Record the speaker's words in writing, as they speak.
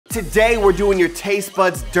Today we're doing your taste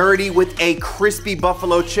buds dirty with a crispy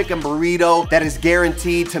buffalo chicken burrito that is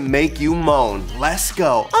guaranteed to make you moan. Let's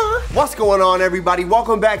go. What's going on, everybody?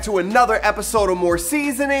 Welcome back to another episode of More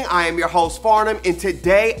Seasoning. I am your host, Farnum, and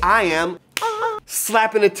today I am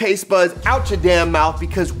slapping the taste buds out your damn mouth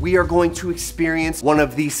because we are going to experience one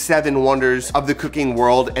of the 7 wonders of the cooking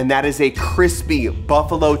world, and that is a crispy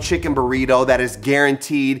buffalo chicken burrito that is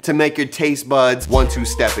guaranteed to make your taste buds 1-2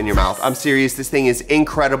 step in your mouth. I'm serious, this thing is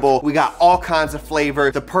incredible. We got all kinds of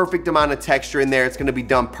flavor, the perfect amount of texture in there. It's gonna be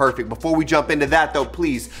done perfect. Before we jump into that though,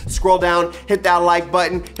 please scroll down, hit that like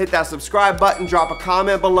button, hit that subscribe button, drop a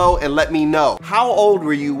comment below and let me know. How old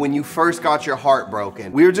were you when you first got your heart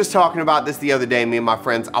broken? We were just talking about this the other day, me and my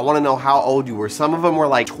friends. I wanna know how old you were. Some of them were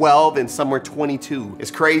like 12 and some were 22. It's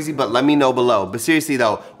crazy, but let me know below. But seriously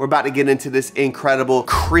though, we're about to get into this incredible,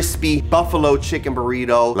 crispy buffalo chicken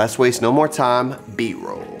burrito. Let's waste no more time,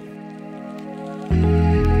 B-roll.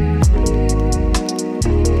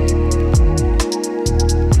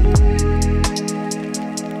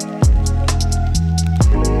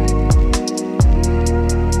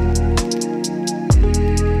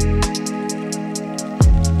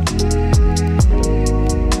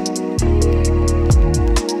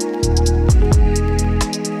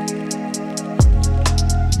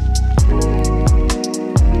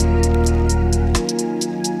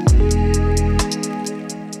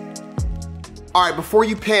 All right, before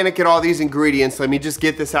you panic at all these ingredients, let me just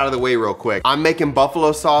get this out of the way real quick. I'm making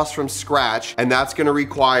buffalo sauce from scratch, and that's gonna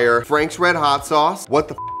require Frank's Red Hot sauce, what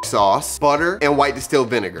the sauce, butter, and white distilled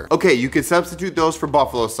vinegar. Okay, you can substitute those for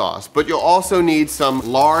buffalo sauce, but you'll also need some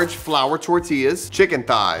large flour tortillas, chicken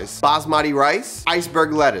thighs, basmati rice,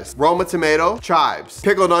 iceberg lettuce, Roma Tomato, chives,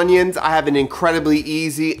 pickled onions. I have an incredibly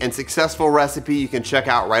easy and successful recipe you can check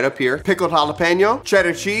out right up here. Pickled jalapeno,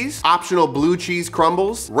 cheddar cheese, optional blue cheese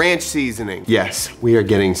crumbles, ranch seasoning. Yes, we are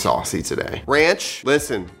getting saucy today. Ranch,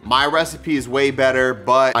 listen, my recipe is way better,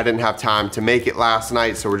 but I didn't have time to make it last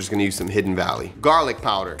night, so we're just gonna use some Hidden Valley. Garlic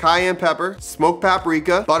powder, cayenne pepper, smoked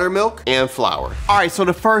paprika, buttermilk, and flour. All right, so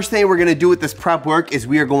the first thing we're gonna do with this prep work is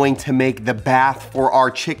we are going to make the bath for our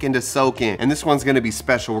chicken to soak in. And this one's gonna be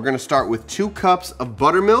special. We're gonna start with 2 cups of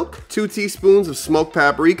buttermilk, 2 teaspoons of smoked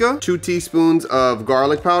paprika, 2 teaspoons of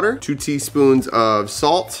garlic powder, 2 teaspoons of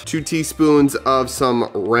salt, 2 teaspoons of some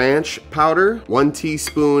ranch powder, 1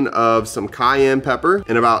 teaspoon of some cayenne pepper,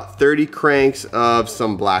 and about 30 cranks of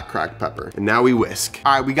some black cracked pepper. And now we whisk.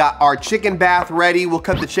 All right, we got our chicken bath ready. We'll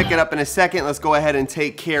cut the chicken up in a second. Let's go ahead and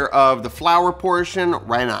take care of the flour portion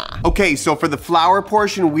right now. Okay, so for the flour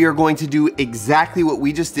portion, we are going to do exactly what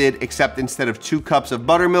we just did, except instead of 2 cups of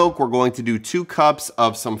buttermilk, we're going to do 2 cups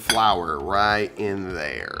of some flour right in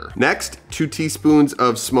there. Next, 2 teaspoons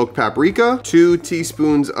of smoked paprika, 2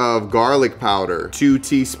 teaspoons of garlic powder, 2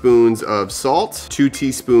 teaspoons of salt, 2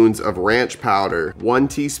 teaspoons of ranch powder, 1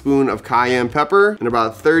 teaspoon of cayenne pepper, and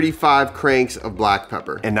about 35 cranks of black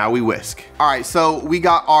pepper. And now we whisk. All right, so we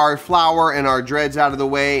got our flour and our dreads out of the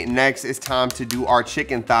way. Next, it's time to do our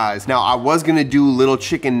chicken thighs. Now, I was gonna do little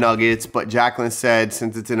chicken nuggets, but Jacqueline said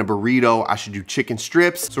since it's in a burrito, I should do chicken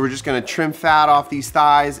strips. So we're just gonna trim fat off these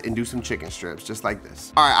thighs and do some chicken strips, just like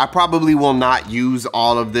this. All right, I probably will not use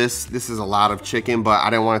all of this. This is a lot of chicken, but I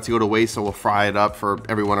didn't want it to go to waste, so we'll fry it up for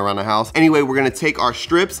everyone around the house. Anyway, we're gonna take our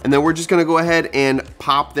strips, and then we're just gonna go ahead and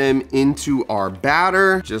pop them into our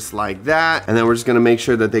batter, just like that. And then we're just gonna make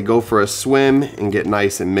sure that they go for a swim and get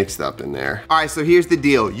nice and mixed up in there. All right, so here's the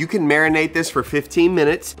deal. You can marinate this for 15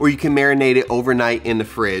 minutes or you can marinate it overnight in the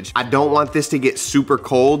fridge. I don't want this to get super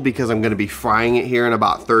cold because I'm gonna be frying it here in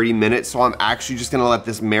about 30 minutes. So I'm actually just gonna let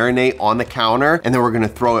this marinate on the counter and then we're gonna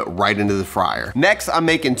throw it right into the fryer. Next, I'm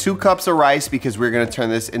making 2 cups of rice because we're gonna turn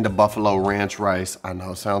this into buffalo ranch rice. I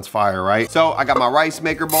know, sounds fire, right? So I got my rice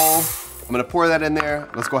maker bowl. I'm gonna pour that in there.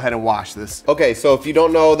 Let's go ahead and wash this. Okay, so if you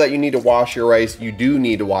don't know that you need to wash your rice, you do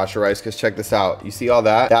need to wash your rice because check this out. You see all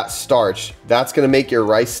that? That starch, that's gonna make your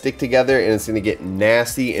rice stick together and it's gonna get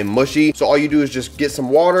nasty and mushy. So all you do is just get some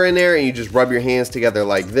water in there and you just rub your hands together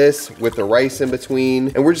like this with the rice in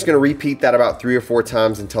between. And we're just gonna repeat that about 3 or 4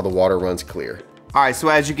 times until the water runs clear. All right, so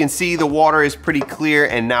as you can see, the water is pretty clear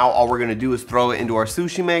and now all we're gonna do is throw it into our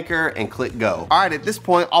sushi maker and click go. All right, at this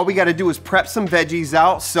point, all we gotta do is prep some veggies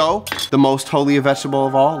out. So, the most holy vegetable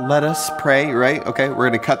of all, lettuce, pray, right? Okay, we're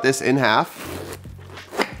gonna cut this in half.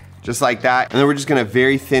 Just like that. And then we're just gonna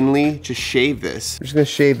very thinly just shave this. We're just gonna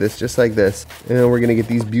shave this just like this. And then we're gonna get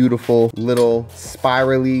these beautiful little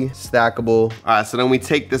spirally stackable. All right, so then we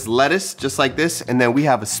take this lettuce just like this, and then we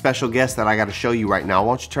have a special guest that I gotta show you right now.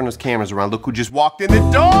 Why don't you turn those cameras around? Look who just walked in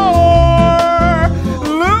the door!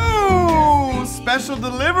 Lou! Special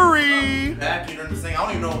delivery! Back, you know what I'm saying? I don't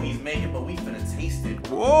even know what he's making, but we finna taste it.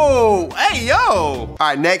 Whoa, hey, yo. All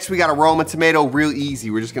right, next we got a Roma tomato, real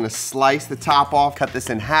easy. We're just gonna slice the top off, cut this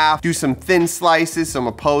in half, do some thin slices, some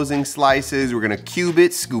opposing slices. We're gonna cube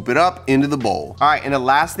it, scoop it up into the bowl. All right, and the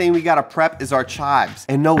last thing we gotta prep is our chives.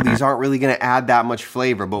 And no, these aren't really gonna add that much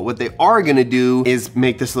flavor, but what they are gonna do is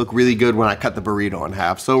make this look really good when I cut the burrito in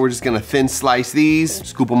half. So we're just gonna thin slice these,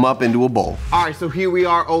 scoop them up into a bowl. All right, so here we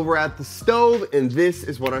are over at the stove, and this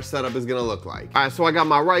is what our setup is gonna look like. All right, so I got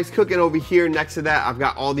my rice cooking over here. Next to that, I've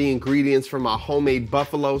got all the ingredients for my homemade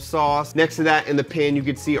buffalo sauce. Next to that, in the pan, you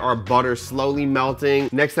can see our butter slowly melting.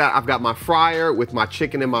 Next to that, I've got my fryer with my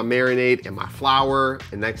chicken and my marinade and my flour.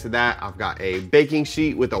 And next to that, I've got a baking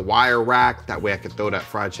sheet with a wire rack. That way I can throw that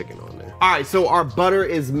fried chicken on there. All right, so our butter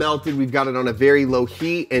is melted. We've got it on a very low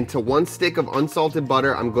heat. And to 1 stick of unsalted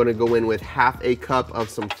butter, I'm gonna go in with ½ a cup of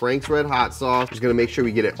some Frank's Red Hot Sauce. Just gonna make sure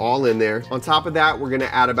we get it all in there. On top of that, we're gonna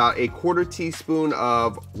add about a 1/4 teaspoon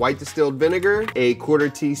of white distilled vinegar, a 1/4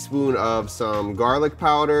 teaspoon of some garlic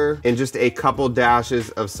powder, and just a couple dashes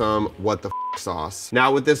of some what the sauce.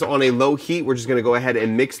 Now with this on a low heat, we're just gonna go ahead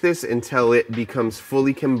and mix this until it becomes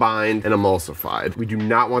fully combined and emulsified. We do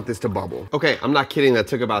not want this to bubble. Okay, I'm not kidding, that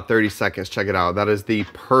took about 30 seconds. Check it out. That is the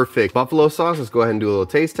perfect buffalo sauce. Let's go ahead and do a little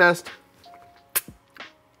taste test.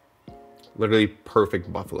 Literally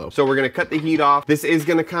perfect buffalo. So we're gonna cut the heat off. This is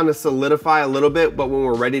gonna kind of solidify a little bit, but when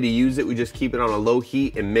we're ready to use it, we just keep it on a low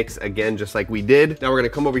heat and mix again, just like we did. Now we're gonna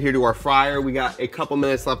come over here to our fryer. We got a couple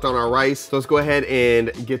minutes left on our rice. So let's go ahead and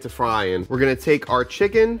get to frying. We're gonna take our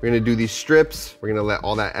chicken. We're gonna do these strips. We're gonna let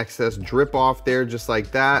all that excess drip off there, just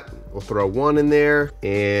like that. We'll throw 1 in there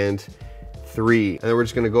and 3. And then we're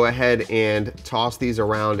just gonna go ahead and toss these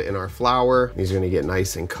around in our flour. These are gonna get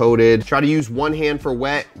nice and coated. Try to use 1 hand for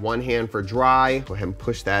wet, 1 hand for dry. Go ahead and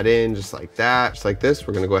push that in just like that. Just like this,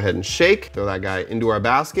 we're gonna go ahead and shake. Throw that guy into our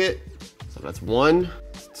basket. So that's 1,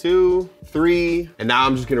 2, 3. And now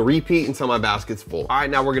I'm just gonna repeat until my basket's full. All right,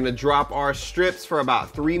 now we're gonna drop our strips for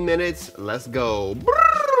about 3 minutes. Let's go.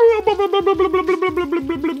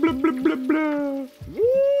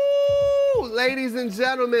 Ladies and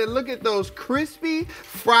gentlemen, look at those crispy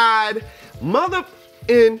fried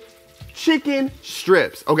mother-in chicken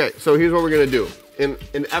strips. Okay, so here's what we're gonna do. In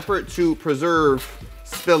an effort to preserve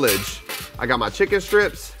spillage, I got my chicken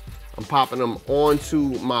strips. I'm popping them onto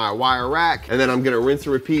my wire rack, and then I'm gonna rinse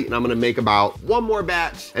and repeat, and I'm gonna make about 1 more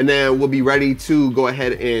batch, and then we'll be ready to go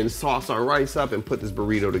ahead and sauce our rice up and put this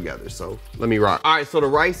burrito together. So let me rock. All right, so the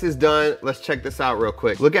rice is done. Let's check this out real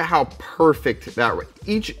quick. Look at how perfect that,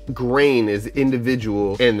 each grain is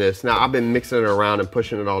individual in this. Now I've been mixing it around and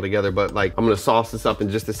pushing it all together, but like I'm gonna sauce this up in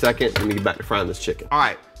just a second. Let me get back to frying this chicken. All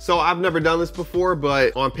right. So I've never done this before,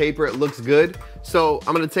 but on paper it looks good. So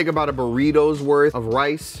I'm gonna take about a burrito's worth of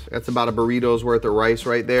rice. That's about a burrito's worth of rice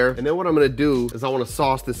right there. And then what I'm gonna do is I wanna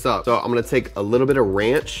sauce this up. So I'm gonna take a little bit of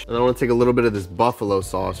ranch, and I wanna take a little bit of this buffalo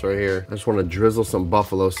sauce right here. I just wanna drizzle some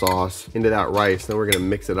buffalo sauce into that rice, then we're gonna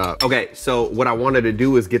mix it up. Okay, so what I wanted to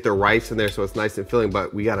do is get the rice in there so it's nice and filling,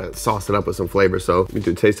 but we gotta sauce it up with some flavor. So let me do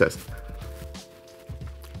a taste test.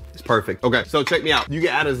 Perfect. Okay, so check me out. You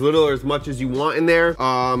can add as little or as much as you want in there.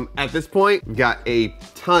 At this point, we got a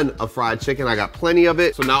ton of fried chicken. I got plenty of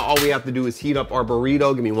it. So now all we have to do is heat up our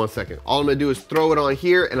burrito. Give me 1 second. All I'm gonna do is throw it on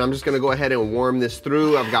here, and I'm just gonna go ahead and warm this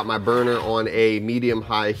through. I've got my burner on a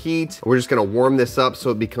medium-high heat. We're just gonna warm this up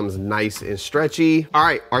so it becomes nice and stretchy. All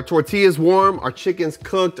right, our tortilla's warm, our chicken's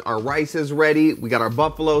cooked, our rice is ready. We got our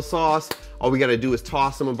buffalo sauce. All we gotta do is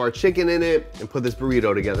toss some of our chicken in it and put this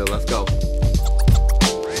burrito together. Let's go.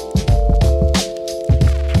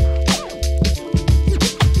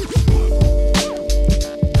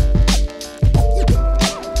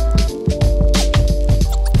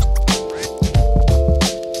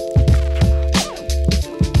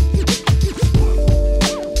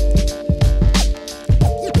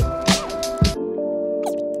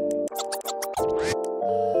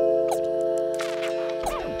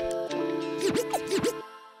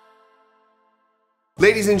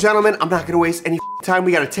 Ladies and gentlemen, I'm not gonna waste any time.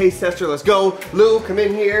 We got a taste tester. Let's go. Lou, come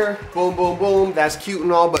in here. Boom, boom, boom. That's cute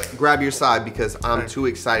and all, but grab your side because I'm too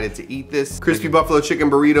excited to eat this. Crispy buffalo chicken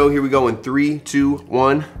burrito. Here we go in 3, 2,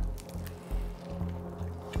 1.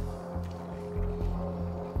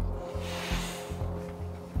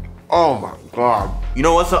 Oh my God. You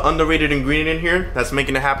know what's an underrated ingredient in here that's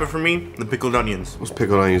making it happen for me? The pickled onions. Those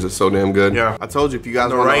pickled onions are so damn good. Yeah. I told you, if you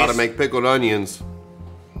guys want to know how to make pickled onions.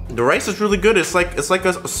 The rice is really good. It's like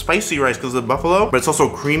a spicy rice because of the buffalo, but it's also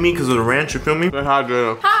creamy because of the ranch. You feel me? Say hi,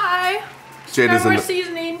 Jada. Hi. Jada's in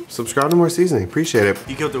seasoning. Subscribe to more seasoning, appreciate it.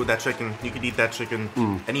 You killed it with that chicken. You could eat that chicken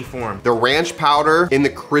any form. The ranch powder in the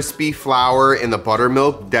crispy flour in the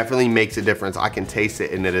buttermilk definitely makes a difference. I can taste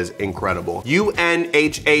it and it is incredible.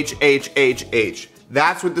 UNHHHHH.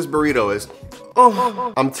 That's what this burrito is.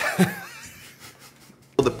 Oh,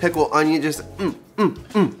 the pickled onion just,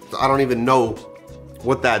 I don't even know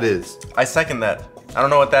what that is. I second that. I don't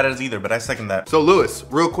know what that is either, but I second that. So Lewis,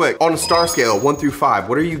 real quick, on a star scale, 1 through 5,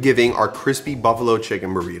 what are you giving our crispy buffalo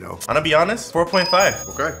chicken burrito? I'm gonna be honest, 4.5.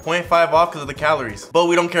 Okay. 0.5 off because of the calories. But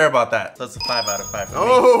we don't care about that. So that's a 5 out of 5 for me.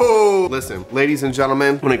 Oh! Listen, ladies and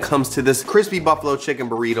gentlemen, when it comes to this crispy buffalo chicken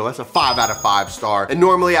burrito, that's a 5 out of 5 star. And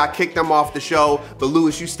normally I kick them off the show, but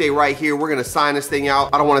Lewis, you stay right here. We're gonna sign this thing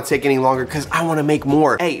out. I don't wanna take any longer because I wanna make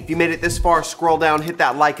more. Hey, if you made it this far, scroll down, hit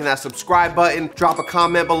that like and that subscribe button, drop a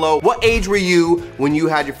comment below. What age were you when you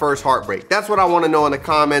had your first heartbreak? That's what I want to know in the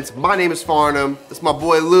comments. My name is Farnum. It's my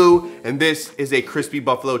boy Lou, and this is a crispy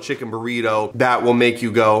buffalo chicken burrito that will make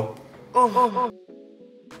you go.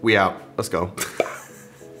 We out. Let's go.